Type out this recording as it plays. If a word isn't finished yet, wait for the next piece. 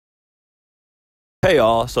Hey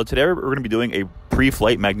y'all, so today we're going to be doing a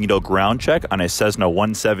pre-flight Magneto ground check on a Cessna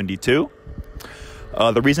 172.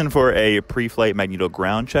 The reason for a pre-flight Magneto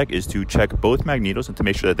ground check is to check both magnetos and to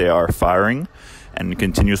make sure that they are firing and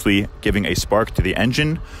continuously giving a spark to the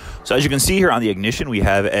engine. So as you can see here on the ignition, we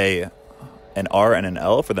have an R and an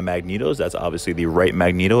L for the magnetos. That's obviously the right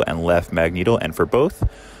magneto and left magneto, and for both.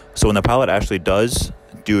 So when the pilot actually does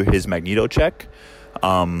do his magneto check,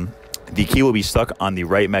 the key will be stuck on the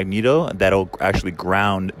right magneto. That'll actually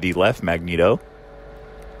ground the left magneto.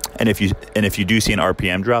 And if you do see an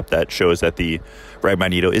RPM drop, that shows that the right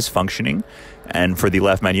magneto is functioning. And for the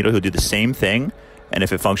left magneto, he'll do the same thing. And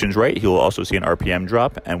if it functions right, he will also see an RPM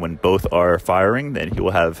drop. And when both are firing, then he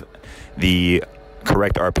will have the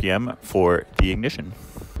correct RPM for the ignition.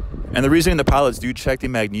 And the reason the pilots do check the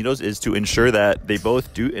magnetos is to ensure that they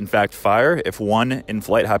both do in fact fire. If one in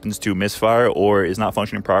flight happens to misfire or is not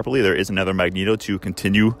functioning properly, there is another magneto to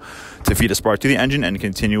continue to feed a spark to the engine and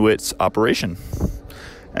continue its operation.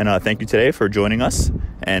 And thank you today for joining us,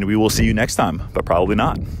 and we will see you next time, but probably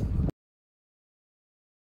not.